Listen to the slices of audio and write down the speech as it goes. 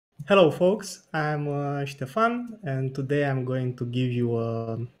Hello, folks. I'm Stefan, and today I'm going to give you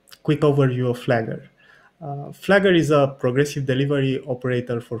a quick overview of Flagger. Flagger is a progressive delivery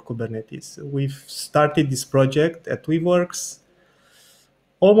operator for Kubernetes. We've started this project at Weaveworks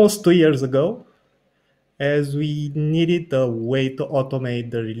almost 2 years ago, as we needed a way to automate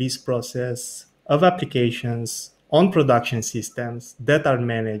the release process of applications on production systems that are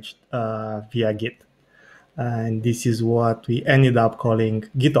managed via Git. And this is what we ended up calling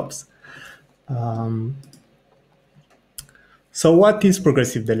GitOps. So what is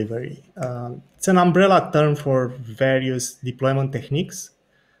progressive delivery? It's an umbrella term for various deployment techniques.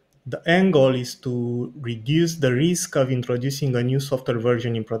 The end goal is to reduce the risk of introducing a new software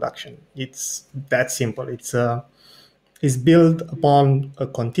version in production. It's that simple. It's built upon a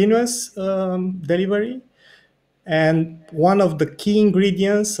continuous delivery. And one of the key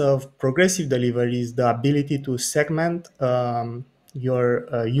ingredients of progressive delivery is the ability to segment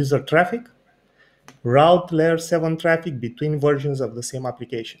your user traffic, route layer 7 traffic between versions of the same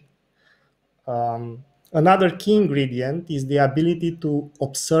application. Another key ingredient is the ability to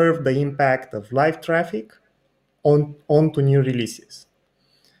observe the impact of live traffic onto new releases.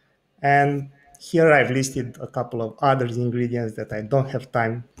 And here I've listed a couple of other ingredients that I don't have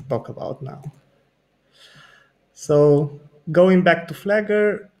time to talk about now. So going back to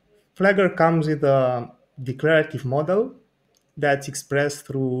Flagger, Flagger comes with a declarative model that's expressed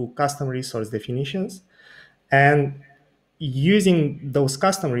through custom resource definitions. And using those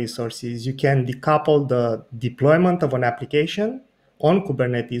custom resources, you can decouple the deployment of an application on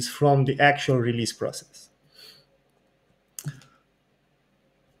Kubernetes from the actual release process.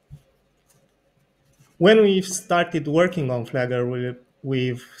 When we've started working on Flagger,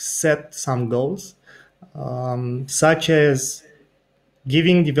 we've set some goals, such as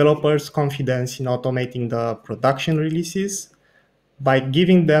giving developers confidence in automating the production releases by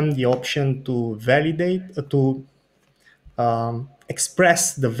giving them the option to validate,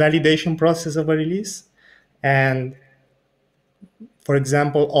 express the validation process of a release, and, for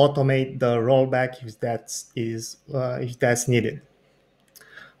example, automate the rollback if that's needed.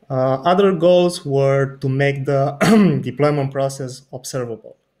 Other goals were to make the deployment process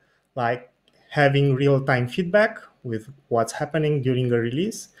observable, like having real-time feedback with what's happening during a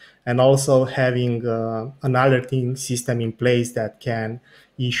release, and also having an alerting system in place that can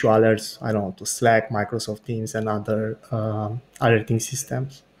issue alerts, I don't know, to Slack, Microsoft Teams, and other alerting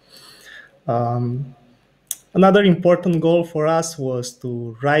systems. Another important goal for us was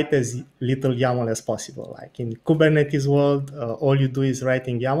to write as little YAML as possible. Like in Kubernetes world, all you do is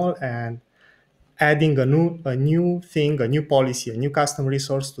writing YAML and adding a new thing, a new policy, a new custom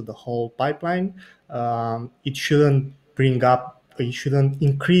resource to the whole pipeline. It shouldn't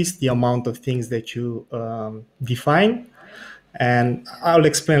increase the amount of things that you define. And I'll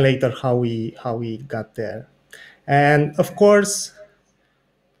explain later how we got there. And of course,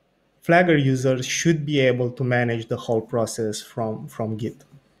 Flagger users should be able to manage the whole process from Git.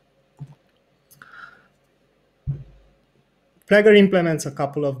 Flagger implements a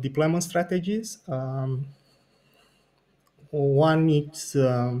couple of deployment strategies. One is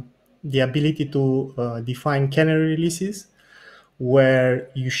the ability to define Canary releases, where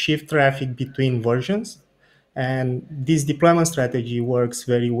you shift traffic between versions. And this deployment strategy works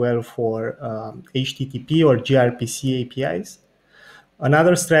very well for HTTP or gRPC APIs.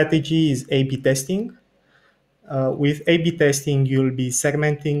 Another strategy is A/B testing. With A/B testing, you'll be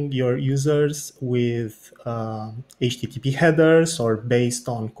segmenting your users with HTTP headers or based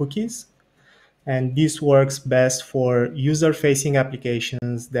on cookies. And this works best for user-facing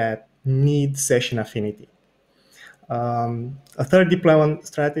applications that need session affinity. A third deployment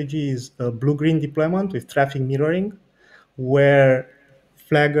strategy is a blue-green deployment with traffic mirroring, where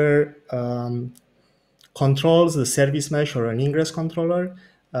Flagger controls the service mesh or an ingress controller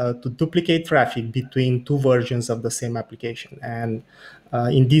to duplicate traffic between two versions of the same application. And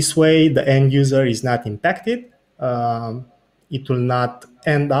in this way, the end user is not impacted. It will not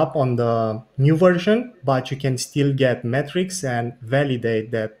end up on the new version, but you can still get metrics and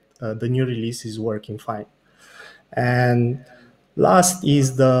validate that the new release is working fine. And last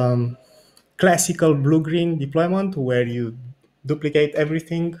is the classical blue-green deployment, where you duplicate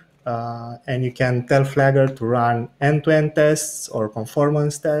everything and you can tell Flagger to run end-to-end tests or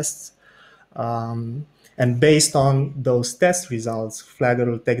conformance tests. And based on those test results, Flagger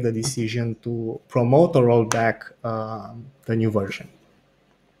will take the decision to promote or roll back the new version.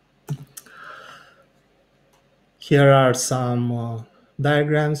 Here are some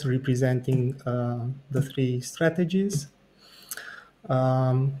diagrams representing the three strategies.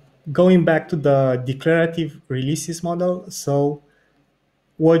 Going back to the declarative releases model, so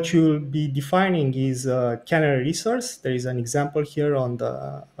what you'll be defining is a Canary resource. There is an example here on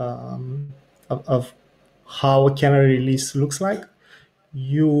the of how a Canary release looks like.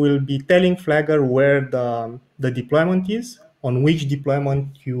 You will be telling Flagger where the deployment is, on which deployment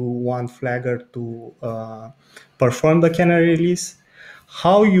you want Flagger to perform the Canary release,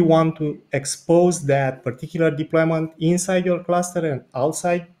 how you want to expose that particular deployment inside your cluster and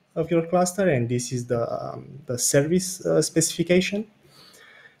outside of your cluster, and this is the service specification.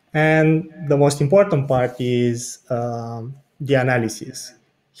 And the most important part is the analysis.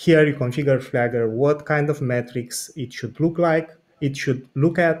 Here you configure Flagger what kind of metrics it should look like, it should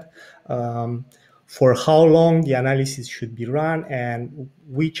look at, for how long the analysis should be run, and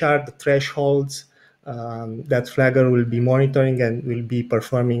which are the thresholds that Flagger will be monitoring and will be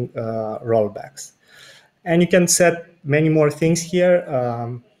performing rollbacks. And you can set many more things here.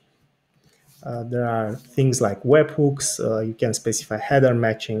 There are things like webhooks. You can specify header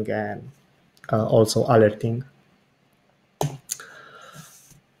matching and also alerting.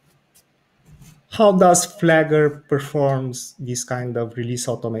 How does Flagger performs this kind of release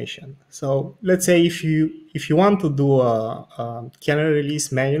automation? So let's say if you want to do a Canary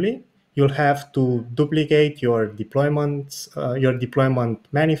release manually, you'll have to duplicate your deployments, your deployment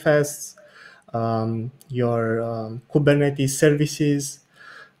manifests, your Kubernetes services.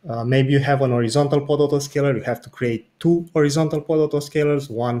 Maybe you have an horizontal pod autoscaler. You have to create two horizontal pod autoscalers,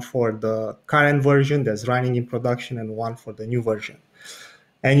 one for the current version that's running in production and one for the new version.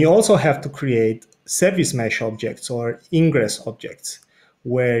 And you also have to create service mesh objects or ingress objects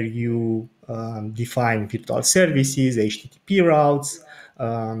where you define virtual services, HTTP routes.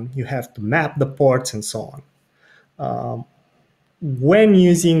 You have to map the ports and so on. When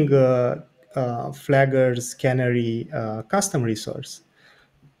using Flagger's Canary custom resource,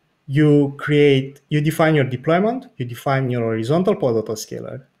 you define your deployment, you define your horizontal pod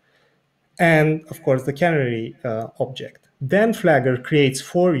autoscaler, and of course the Canary object. Then Flagger creates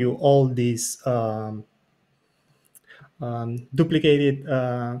for you all these duplicated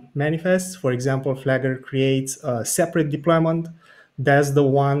manifests. For example, Flagger creates a separate deployment. That's the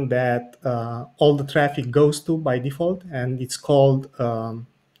one that all the traffic goes to by default, and it's called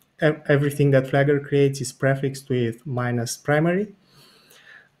everything that Flagger creates is prefixed with -primary.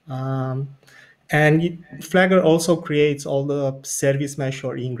 Flagger also creates all the service mesh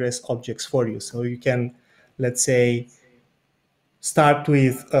or ingress objects for you. So you can, let's say, start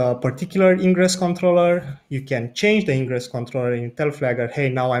with a particular ingress controller. You can change the ingress controller and tell Flagger, hey,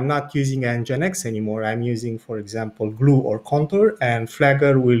 now I'm not using Nginx anymore. I'm using, for example, Glue or Contour, and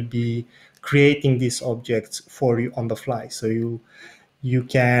Flagger will be creating these objects for you on the fly. So you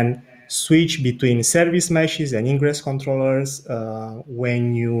can switch between service meshes and ingress controllers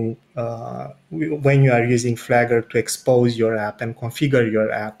when you are using Flagger to expose your app and configure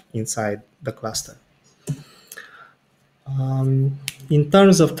your app inside the cluster. In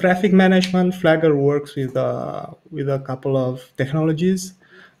terms of traffic management, Flagger works with a couple of technologies.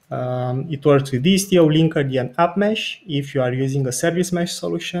 It works with Istio, Linkerd, and AppMesh if you are using a service mesh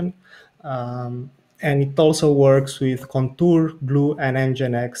solution. And it also works with Contour, Glue, and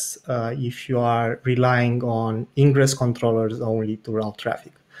Nginx if you are relying on ingress controllers only to route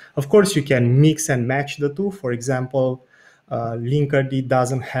traffic. Of course, you can mix and match the two. For example, Linkerd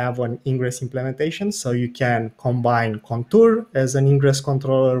doesn't have an ingress implementation, so you can combine Contour as an ingress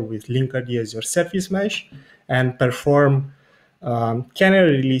controller with Linkerd as your service mesh and perform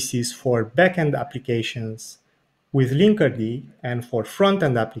Canary releases for backend applications with Linkerd and for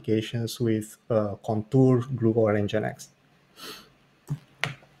front-end applications with Contour, Glue, or Nginx.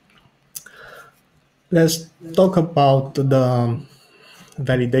 Let's talk about the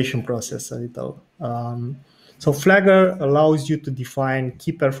validation process a little. So Flagger allows you to define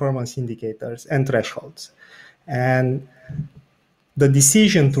key performance indicators and thresholds. And the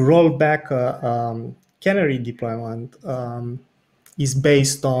decision to roll back a Canary deployment is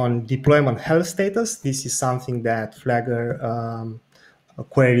based on deployment health status. This is something that Flagger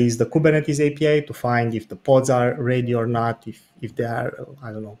queries the Kubernetes API to find if the pods are ready or not, if they are,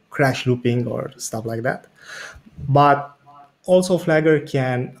 I don't know, crash looping or stuff like that. But also Flagger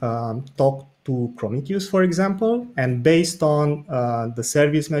can talk to Prometheus, for example, and based on the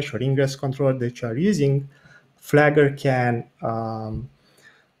service mesh or ingress controller that you are using, Flagger can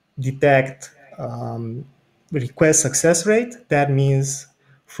detect request success rate. That means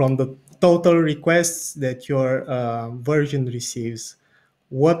from the total requests that your version receives,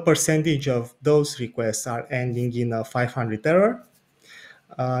 what percentage of those requests are ending in a 500 error.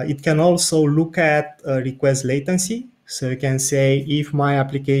 It can also look at request latency. So you can say if my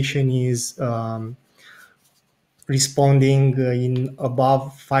application is responding in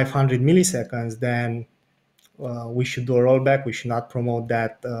above 500 milliseconds, then we should do a rollback. We should not promote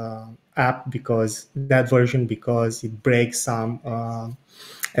that app because that version, because it breaks some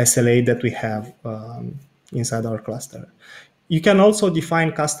SLA that we have inside our cluster. You can also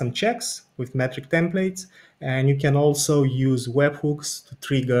define custom checks with metric templates, and you can also use webhooks to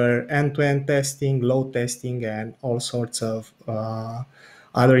trigger end-to-end testing, load testing, and all sorts of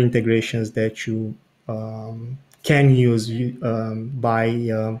other integrations that you can use by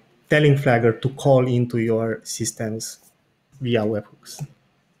telling Flagger to call into your systems via webhooks.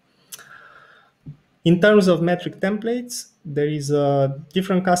 In terms of metric templates, there is a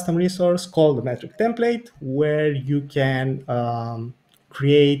different custom resource called the metric template where you can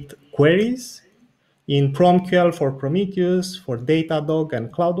create queries in PromQL for Prometheus, for Datadog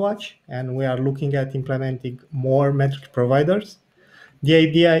and CloudWatch, and we are looking at implementing more metric providers. The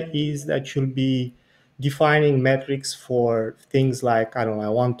idea is that you'll be defining metrics for things like, I don't know, I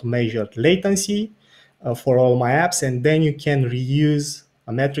want to measure latency for all my apps, and then you can reuse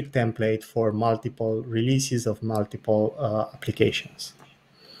a metric template for multiple releases of multiple applications.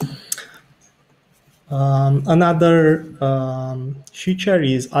 Another feature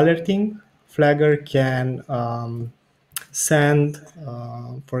is alerting. Flagger can send,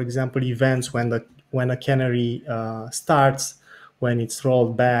 for example, events when a Canary starts, when it's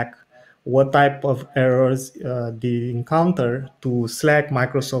rolled back, what type of errors did it encounter to Slack,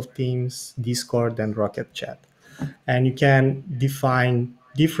 Microsoft Teams, Discord, and Rocket Chat. And you can define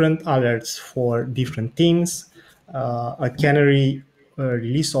different alerts for different teams. A Canary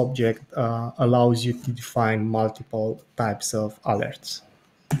release object allows you to define multiple types of alerts.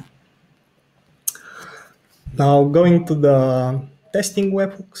 Now, going to the testing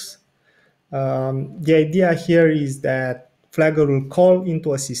webhooks, the idea here is that Flagger will call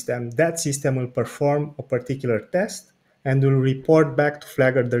into a system. That system will perform a particular test and will report back to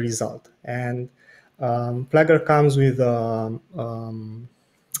Flagger the result. And Flagger comes with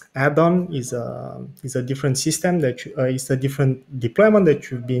add-on is a different system that is a different deployment that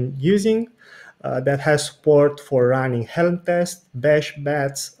you've been using that has support for running Helm tests, Bash,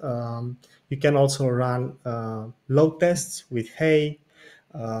 bats. You can also run load tests with Hey,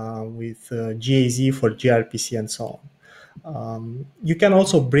 with GAZ for gRPC and so on. You can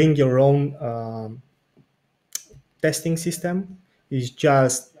also bring your own testing system. Is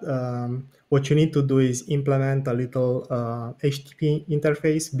just what you need to do is implement a little HTTP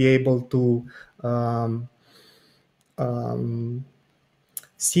interface, be able to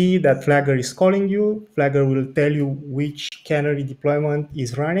see that Flagger is calling you. Flagger will tell you which Canary deployment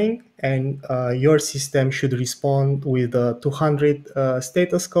is running, and your system should respond with a 200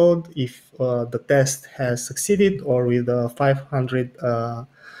 status code if the test has succeeded, or with a 500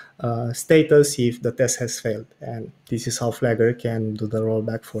 status if the test has failed. And this is how Flagger can do the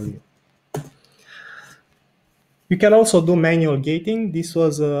rollback for you. You can also do manual gating. This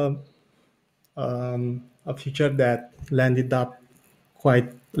was a feature that landed up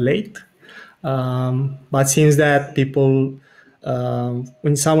quite late. But seems that people,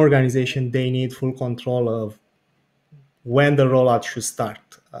 in some organization, they need full control of when the rollout should start,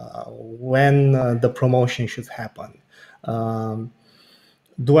 when the promotion should happen.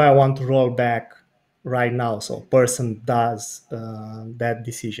 Do I want to roll back right now? So person does that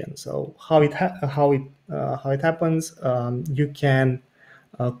decision. So how it happens, you can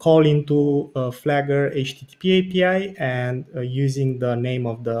call into Flagger HTTP API, and using the name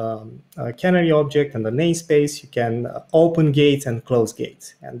of the Canary object and the namespace, you can open gates and close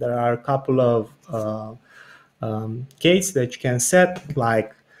gates. And there are a couple of gates that you can set,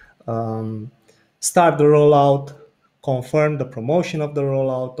 like start the rollout, confirm the promotion of the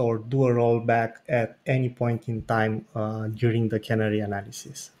rollout, or do a rollback at any point in time during the Canary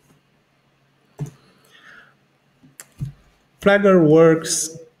analysis. Flagger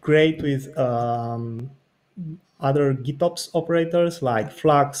works great with other GitOps operators like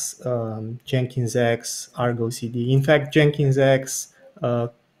Flux, JenkinsX, Argo CD. In fact, JenkinsX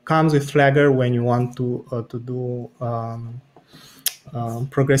comes with Flagger when you want to do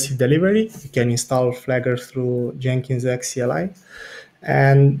progressive delivery. You can install Flagger through JenkinsX CLI.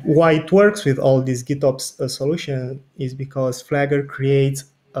 And why it works with all these GitOps solutions is because Flagger creates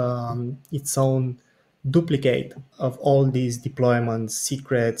its own duplicate of all these deployments,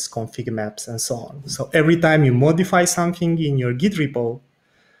 secrets, config maps, and so on. So every time you modify something in your Git repo,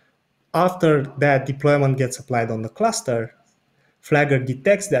 after that deployment gets applied on the cluster, Flagger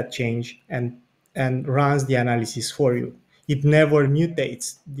detects that change and runs the analysis for you. It never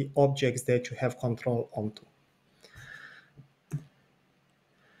mutates the objects that you have control onto.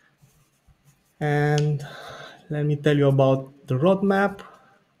 And let me tell you about the roadmap.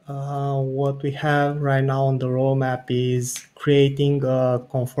 What we have right now on the roadmap is creating a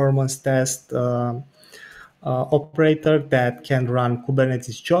conformance test operator that can run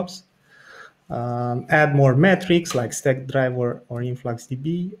Kubernetes jobs, add more metrics like Stackdriver or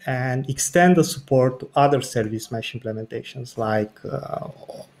InfluxDB, and extend the support to other service mesh implementations like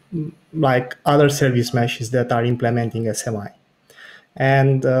other service meshes that are implementing SMI.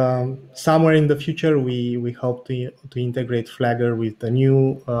 And somewhere in the future, we hope to integrate Flagger with the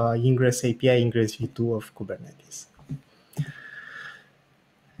new Ingress API, Ingress v2 of Kubernetes.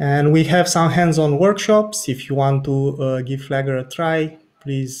 And we have some hands-on workshops. If you want to give Flagger a try,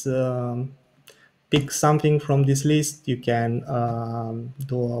 please pick something from this list. You can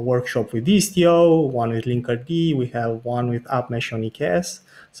do a workshop with Istio, one with Linkerd. We have one with AppMesh on EKS.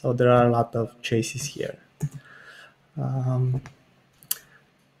 So there are a lot of choices here.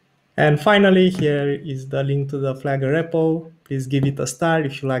 And finally, here is the link to the Flagger repo. Please give it a star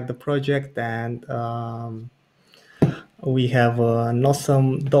if you like the project. And we have an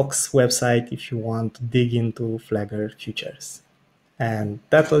awesome docs website if you want to dig into Flagger features. And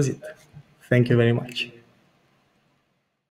that was it. Thank you very much.